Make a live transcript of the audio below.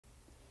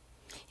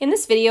In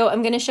this video,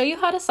 I'm going to show you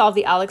how to solve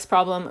the ALEKS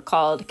problem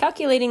called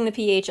calculating the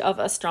pH of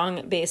a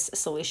strong base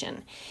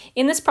solution.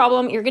 In this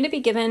problem, you're going to be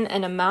given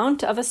an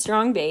amount of a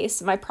strong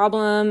base. My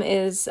problem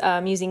is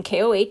using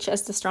KOH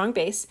as the strong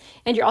base,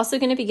 and you're also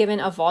going to be given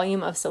a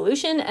volume of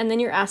solution, and then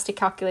you're asked to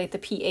calculate the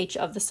pH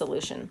of the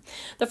solution.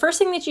 The first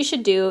thing that you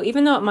should do,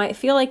 even though it might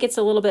feel like it's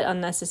a little bit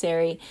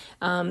unnecessary,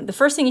 the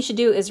first thing you should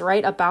do is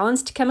write a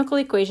balanced chemical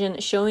equation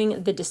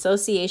showing the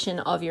dissociation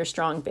of your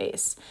strong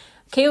base.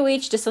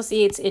 KOH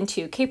dissociates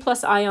into K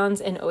plus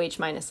ions and OH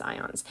minus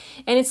ions.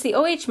 And it's the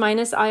OH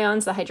minus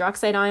ions, the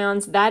hydroxide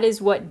ions, that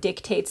is what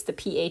dictates the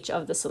pH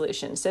of the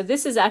solution. So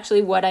this is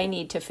actually what I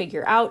need to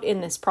figure out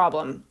in this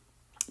problem.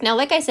 Now,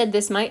 like I said,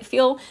 this might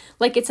feel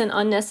like it's an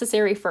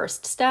unnecessary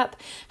first step.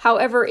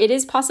 However, it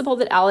is possible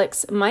that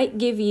ALEKS might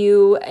give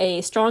you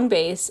a strong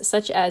base,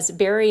 such as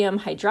barium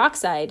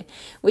hydroxide,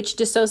 which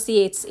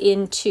dissociates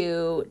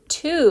into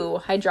 2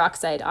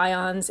 hydroxide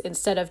ions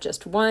instead of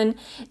just 1.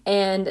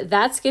 And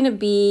that's going to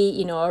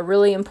be, a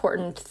really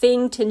important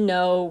thing to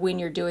know when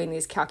you're doing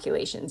these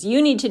calculations.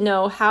 You need to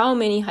know how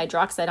many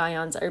hydroxide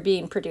ions are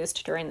being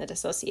produced during the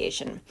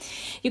dissociation.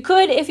 You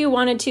could, if you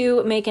wanted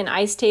to, make an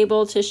ice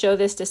table to show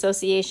this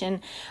dissociation.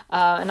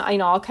 And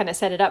I'll kind of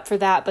set it up for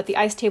that, but the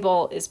ice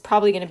table is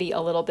probably going to be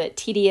a little bit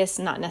tedious,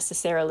 not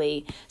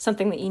necessarily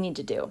something that you need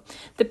to do.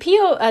 The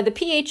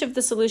pH of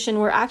the solution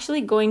we're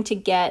actually going to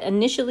get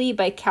initially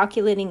by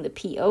calculating the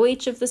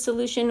pOH of the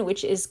solution,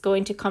 which is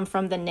going to come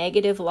from the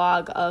negative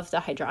log of the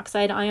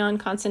hydroxide ion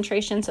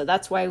concentration. So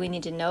that's why we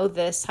need to know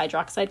this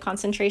hydroxide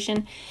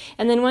concentration.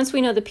 And then once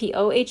we know the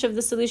pOH of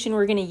the solution,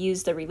 we're going to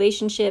use the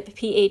relationship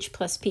pH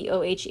plus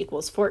pOH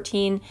equals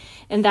 14,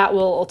 and that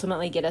will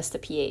ultimately get us the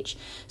pH.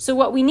 So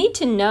what we need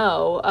to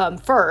know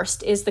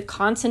first is the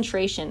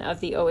concentration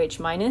of the OH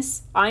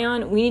minus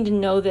ion. We need to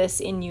know this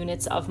in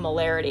units of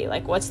molarity,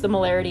 like what's the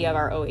molarity of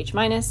our OH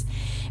minus.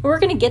 And we're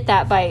going to get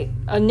that by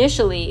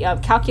initially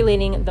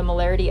calculating the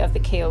molarity of the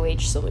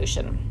KOH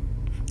solution.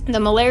 The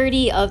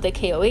molarity of the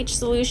KOH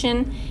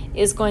solution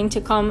is going to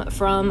come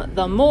from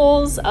the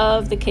moles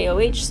of the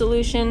KOH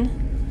solution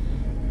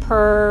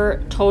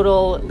per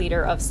total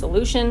liter of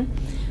solution.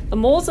 The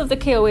moles of the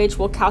KOH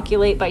we'll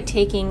calculate by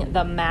taking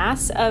the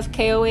mass of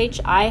KOH.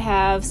 I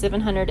have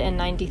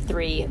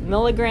 793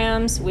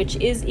 milligrams, which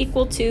is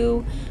equal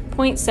to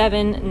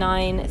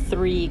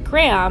 0.793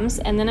 grams,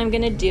 and then I'm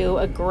going to do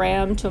a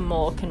gram to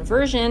mole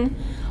conversion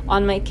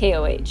on my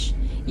KOH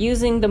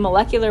using the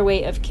molecular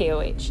weight of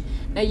KOH.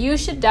 Now you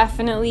should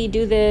definitely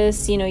do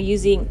this,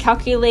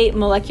 calculate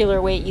molecular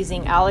weight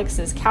using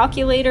ALEKS's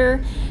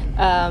calculator,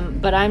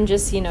 but I'm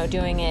just,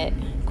 doing it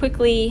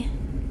quickly.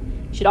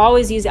 You should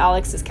always use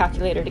ALEKS's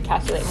calculator to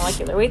calculate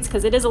molecular weights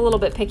because it is a little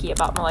bit picky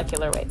about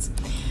molecular weights.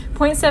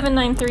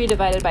 0.793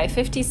 divided by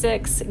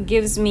 56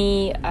 gives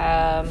me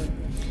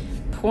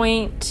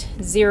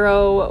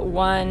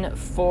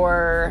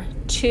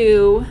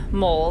 0.0142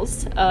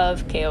 moles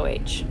of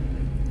KOH.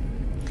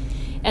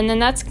 And then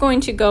that's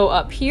going to go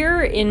up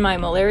here in my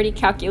molarity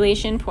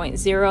calculation,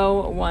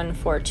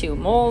 0.0142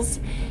 moles.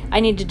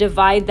 I need to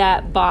divide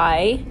that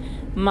by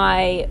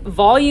my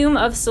volume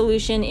of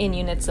solution in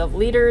units of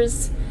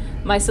liters.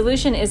 My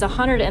solution is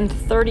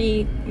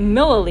 130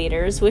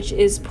 milliliters, which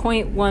is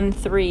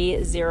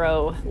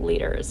 0.130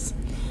 liters.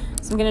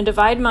 So I'm going to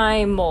divide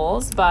my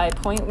moles by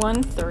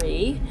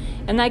 0.13,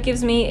 and that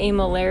gives me a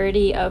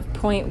molarity of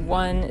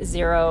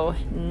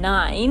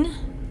 0.109.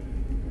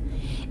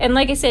 And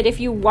like I said, if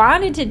you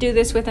wanted to do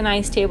this with an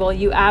ice table,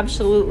 you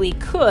absolutely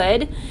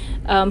could.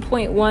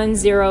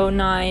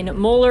 0.109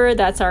 molar,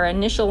 that's our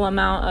initial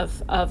amount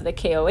of the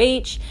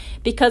KOH.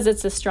 Because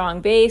it's a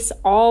strong base,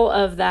 all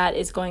of that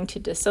is going to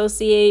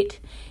dissociate.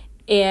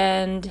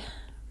 And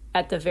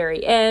at the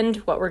very end,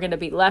 what we're going to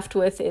be left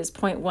with is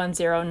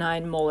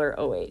 0.109 molar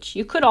OH.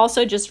 You could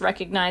also just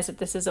recognize that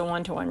this is a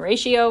 1-to-1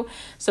 ratio.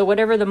 So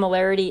whatever the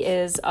molarity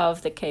is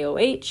of the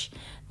KOH,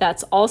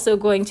 that's also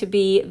going to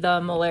be the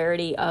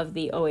molarity of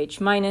the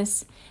OH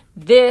minus.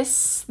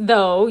 This,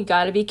 though, you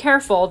got to be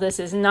careful. This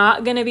is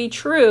not going to be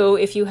true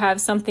if you have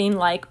something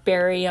like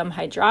barium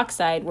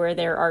hydroxide where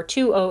there are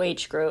 2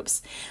 OH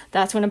groups.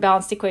 That's when a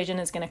balanced equation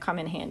is going to come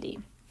in handy.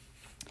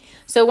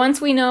 So once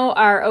we know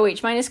our OH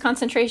minus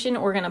concentration,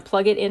 we're going to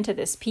plug it into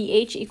this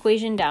pH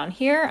equation down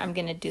here. I'm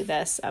going to do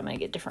this. I'm going to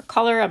get a different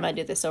color. I'm going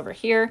to do this over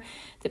here.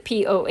 The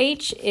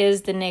pOH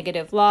is the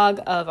negative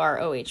log of our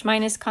OH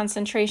minus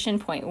concentration,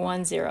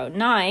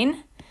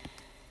 0.109.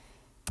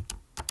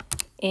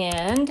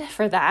 And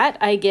for that,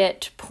 I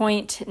get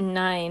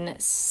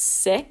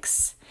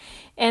 0.96.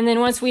 And then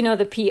once we know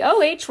the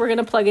pOH, we're going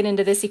to plug it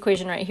into this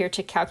equation right here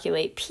to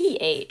calculate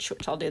pH,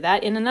 which I'll do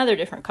that in another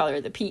different color.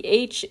 The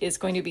pH is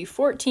going to be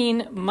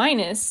 14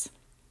 minus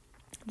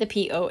the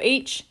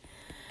pOH,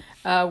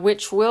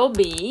 which will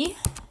be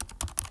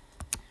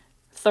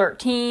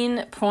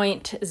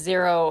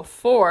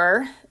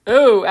 13.04.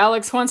 Oh,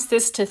 Alex wants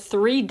this to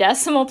 3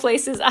 decimal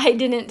places. I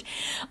didn't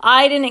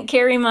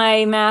carry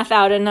my math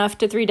out enough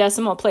to 3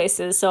 decimal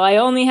places, so I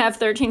only have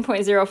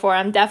 13.04.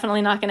 I'm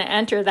definitely not going to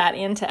enter that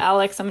into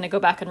ALEKS. I'm going to go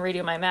back and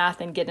redo my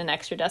math and get an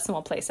extra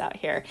decimal place out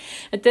here.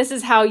 But this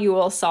is how you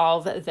will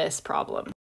solve this problem.